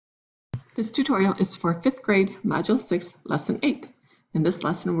This tutorial is for 5th grade, Module 6, Lesson 8. In this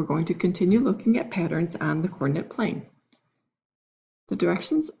lesson, we're going to continue looking at patterns on the coordinate plane. The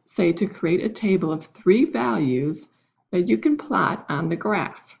directions say to create a table of 3 values that you can plot on the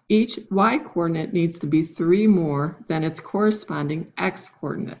graph. Each y-coordinate needs to be 3 more than its corresponding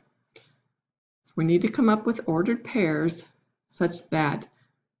x-coordinate. So we need to come up with ordered pairs such that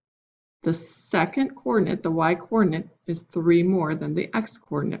the second coordinate, the y-coordinate, is 3 more than the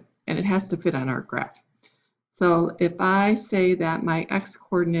x-coordinate, and it has to fit on our graph. So if I say that my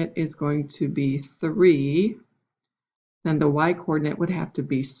x-coordinate is going to be 3, then the y-coordinate would have to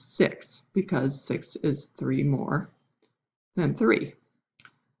be 6, because 6 is 3 more than 3.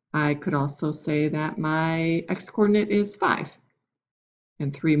 I could also say that my x-coordinate is 5,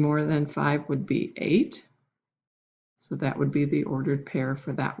 and 3 more than 5 would be 8. So that would be the ordered pair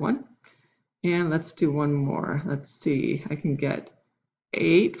for that one. And let's do one more. Let's see, I can get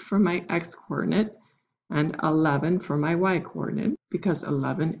 8 for my x-coordinate and 11 for my y-coordinate, because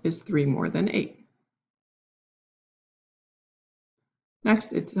 11 is 3 more than 8.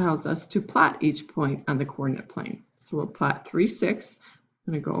 Next, it tells us to plot each point on the coordinate plane. So we'll plot 3, 6.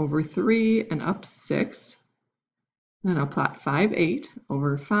 I'm going to go over 3 and up 6. Then I'll plot 5, 8,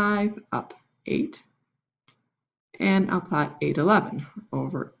 over 5, up 8. And I'll plot 8, 11,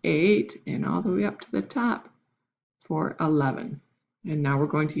 over 8, and all the way up to the top for 11. And now we're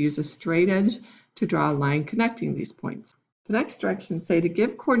going to use a straight edge to draw a line connecting these points. The next directions say to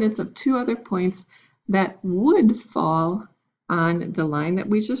give coordinates of 2 other points that would fall on the line that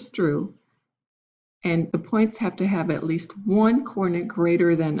we just drew, and the points have to have at least one coordinate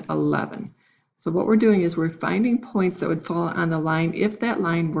greater than 11. So what we're doing is we're finding points that would fall on the line if that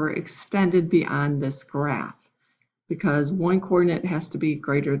line were extended beyond this graph, because one coordinate has to be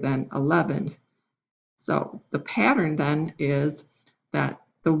greater than 11. So the pattern then is that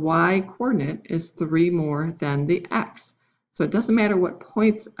the y-coordinate is 3 more than the x. So it doesn't matter what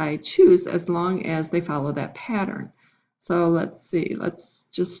points I choose as long as they follow that pattern. So let's see, let's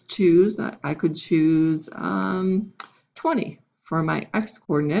just choose, I could choose 20 for my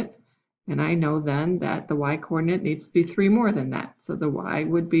x-coordinate, and I know then that the y-coordinate needs to be 3 more than that. So the y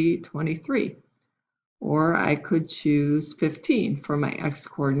would be 23. Or I could choose 15 for my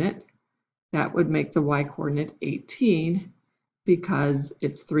x-coordinate. That would make the y-coordinate 18 because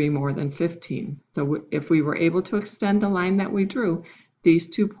it's 3 more than 15. So if we were able to extend the line that we drew, these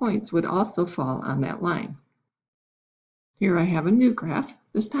 2 points would also fall on that line. Here I have a new graph.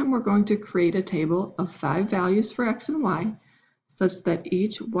 This time we're going to create a table of 5 values for x and y, such that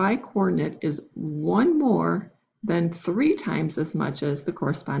each y-coordinate is 1 more than 3 times as much as the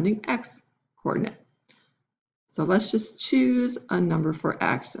corresponding x-coordinate. So let's just choose a number for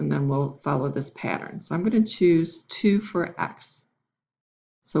x, and then we'll follow this pattern. So I'm going to choose 2 for x.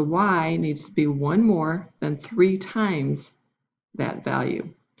 So y needs to be 1 more than 3 times that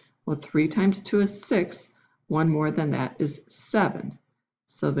value. Well, 3 times 2 is 6. 1 more than that is 7.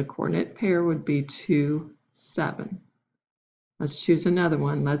 So the coordinate pair would be 2, 7. Let's choose another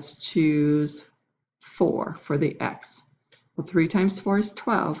one. Let's choose 4 for the x. Well, 3 times 4 is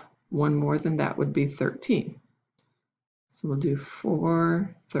 12. 1 more than that would be 13. So we'll do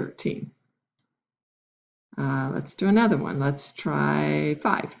 4, 13. Let's do another one. Let's try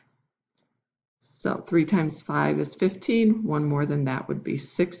 5. So 3 times 5 is 15. 1 more than that would be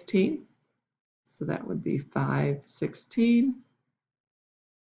 16. So that would be 5, 16.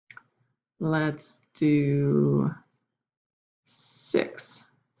 Let's do 6.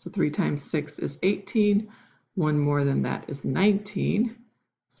 So 3 times 6 is 18. 1 more than that is 19.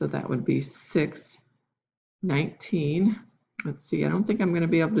 So that would be 6, 19. Let's see, I don't think I'm going to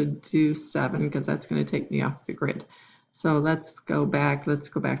be able to do 7 because that's going to take me off the grid. So let's go back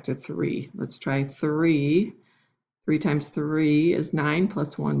to 3. Let's try 3. 3 times 3 is 9,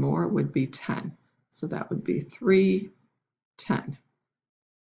 plus 1 more would be 10. So that would be 3, 10.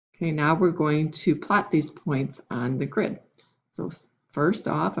 Okay, now we're going to plot these points on the grid. So first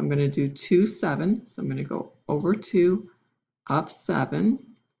off, I'm going to do 2, 7. So I'm going to go over 2, up 7.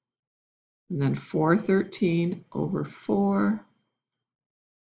 And then 4, 13, over 4,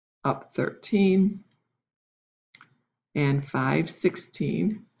 up 13, and 5,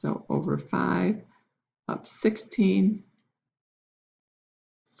 16. So over 5, up 16,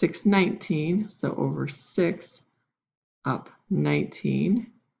 6, 19. So over 6, up 19. And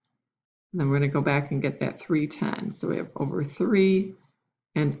then we're going to go back and get that 3, 10. So we have over 3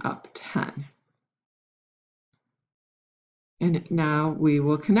 and up 10. And now we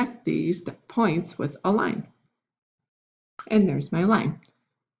will connect these points with a line. And there's my line.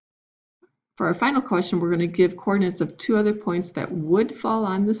 For our final question, we're going to give coordinates of 2 other points that would fall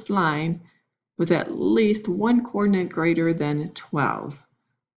on this line with at least one coordinate greater than 12.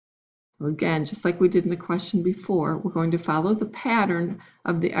 So again, just like we did in the question before, we're going to follow the pattern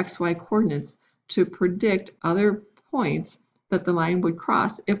of the XY coordinates to predict other points that the line would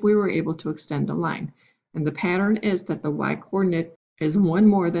cross if we were able to extend the line. And the pattern is that the Y coordinate is 1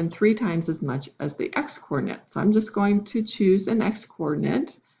 more than 3 times as much as the X coordinate. So I'm just going to choose an X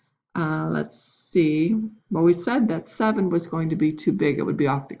coordinate. Let's see. Well, we said that 7 was going to be too big. It would be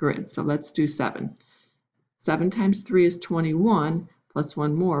off the grid. So let's do 7. 7 times 3 is 21, plus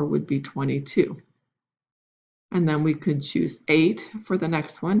 1 more would be 22. And then we could choose 8 for the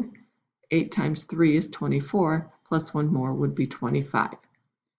next one. 8 times 3 is 24, plus 1 more would be 25.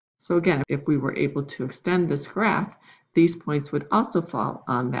 So again, if we were able to extend this graph, these points would also fall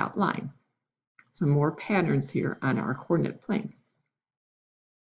on that line. So more patterns here on our coordinate plane.